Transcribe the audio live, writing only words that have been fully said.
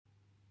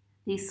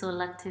The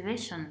soul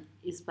activation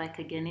is by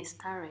Kageni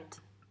Starrett,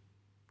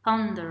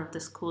 founder of the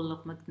School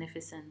of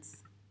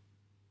Magnificence.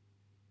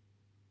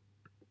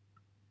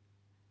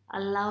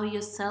 Allow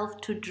yourself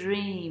to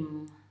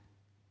dream.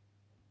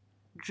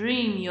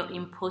 Dream your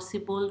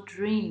impossible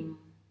dream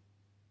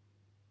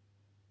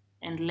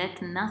and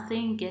let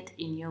nothing get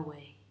in your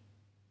way.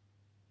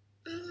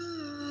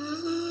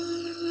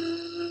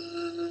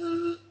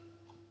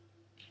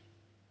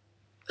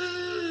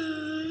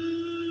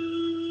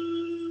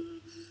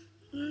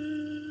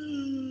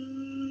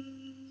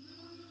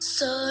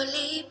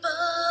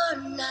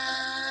 Solibona,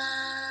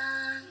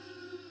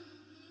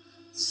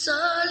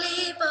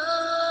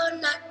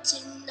 solibona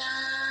tina,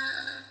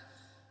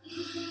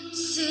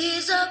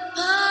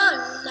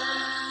 sizophola,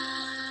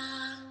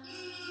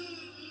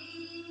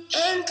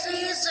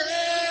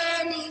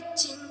 enhlizweni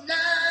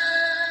tina,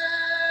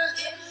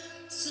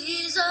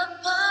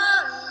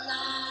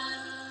 sizophola,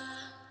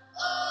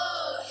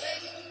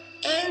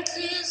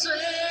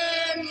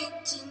 enhlizweni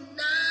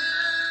tina.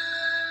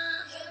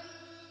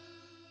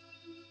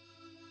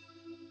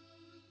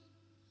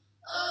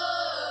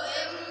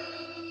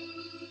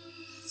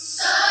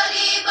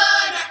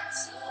 Solibona,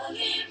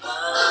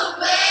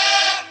 ube,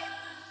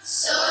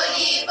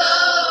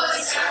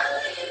 solibona,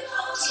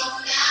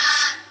 tina,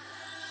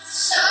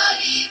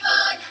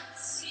 solibona,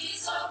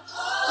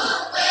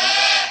 ube,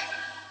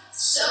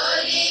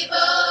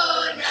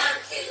 solibona,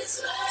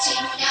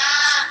 tina,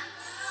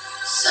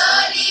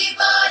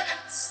 solibona,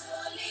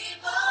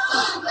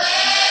 ube,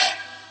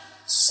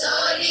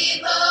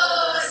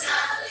 solibona,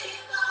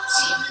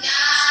 tina,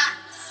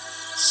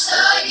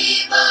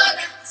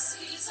 solibona.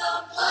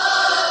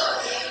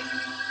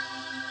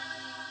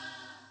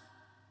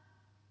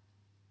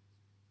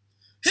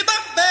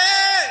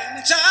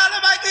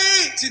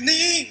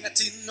 Nina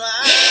tinwa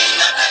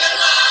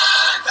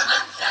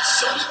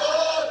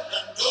solibona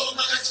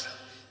ngoma kanjani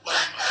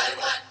one by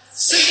one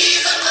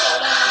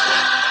sizobona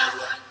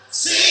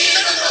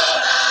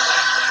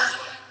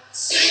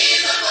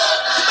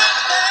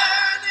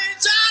ibabeni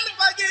njalo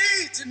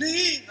bakithi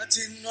nina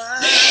tinwa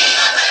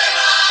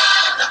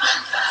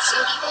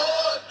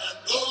solibona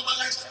ngoma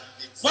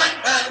kanjani one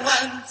by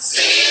one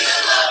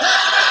sizobona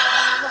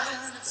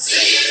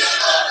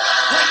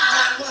one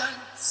by one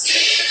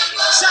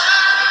Shine,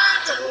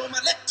 oh my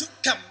let to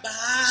come by.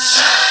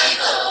 Shine,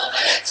 oh my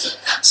let to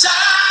come by.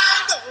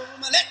 Shine, oh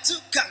my let to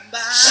come by.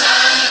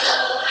 Shine,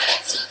 oh my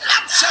let to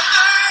come by.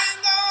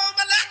 Shine, oh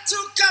my let to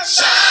come by.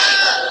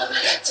 Shine, oh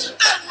my let to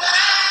come by.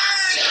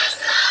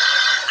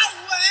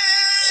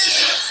 Away,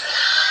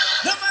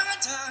 no matter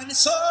tani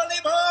soli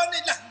boni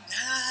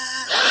langa.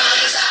 No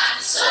matter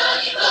tani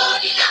soli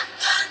boni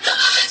langa.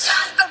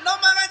 No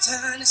matter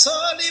tani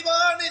soli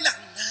boni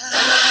langa.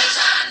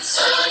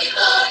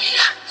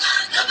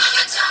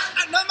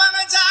 No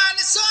matter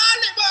tani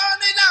soli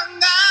boni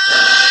langa.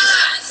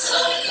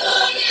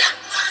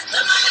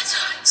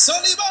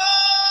 Solibona,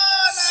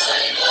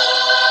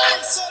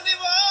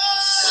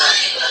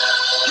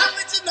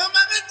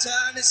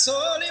 Hamitinomagatani,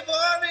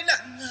 Solibona,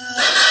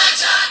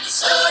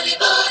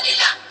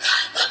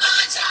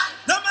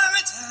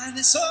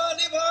 Nomagatani,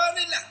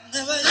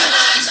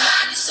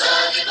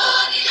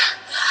 Solibona,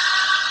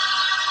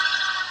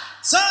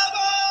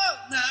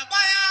 Sabona,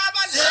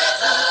 Bayabale,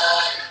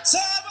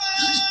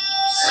 Sabona,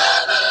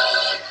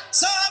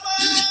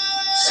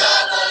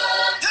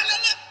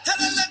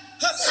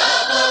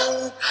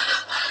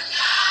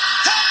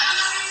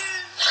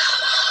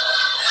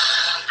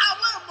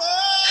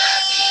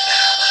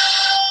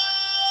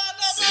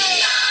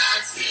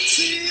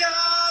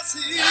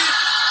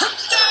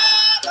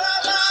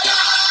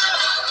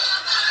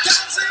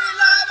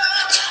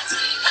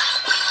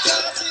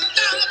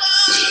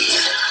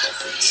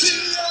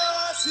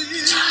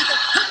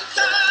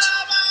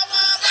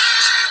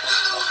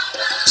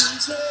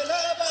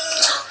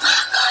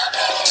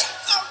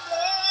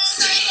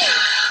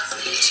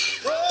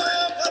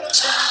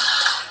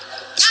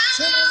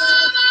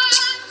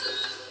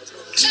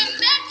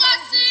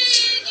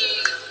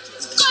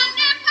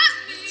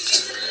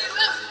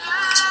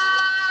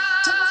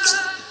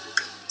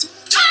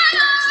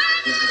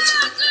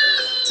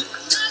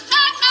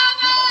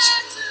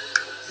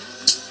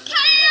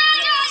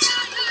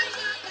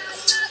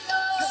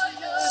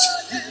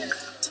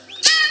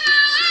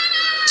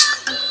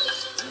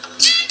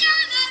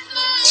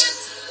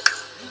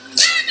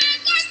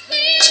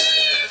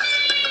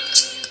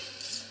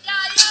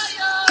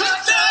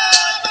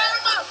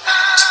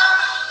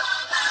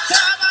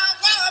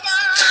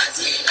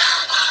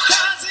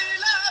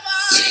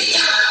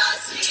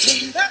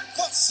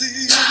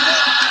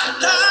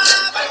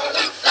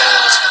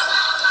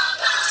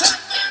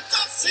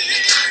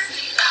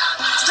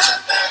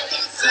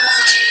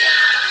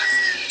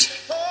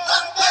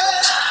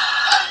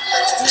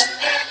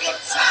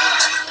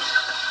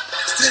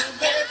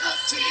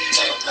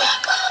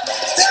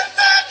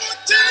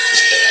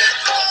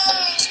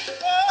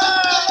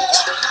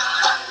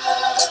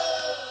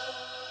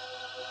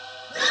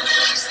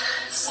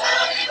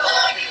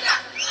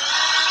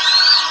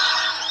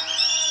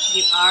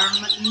 You are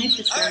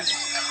magnificent.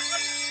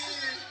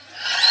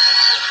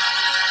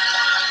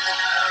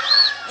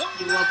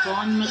 were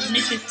born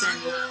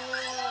magnificent.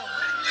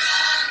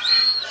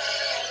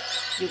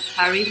 You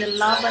carry the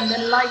love and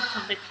the light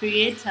of the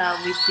Creator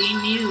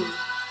within you.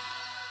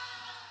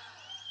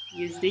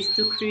 Use this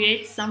to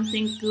create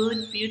something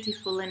good,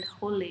 beautiful, and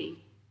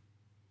holy.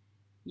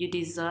 You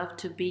deserve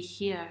to be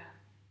here,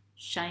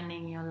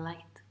 shining your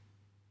light,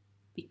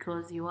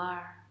 because you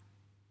are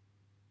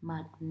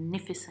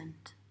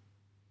magnificent.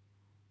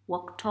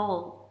 Walk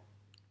tall,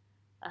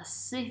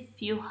 as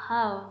if you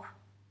have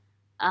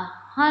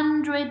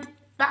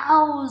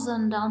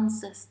 100,000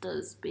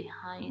 ancestors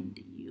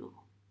behind you.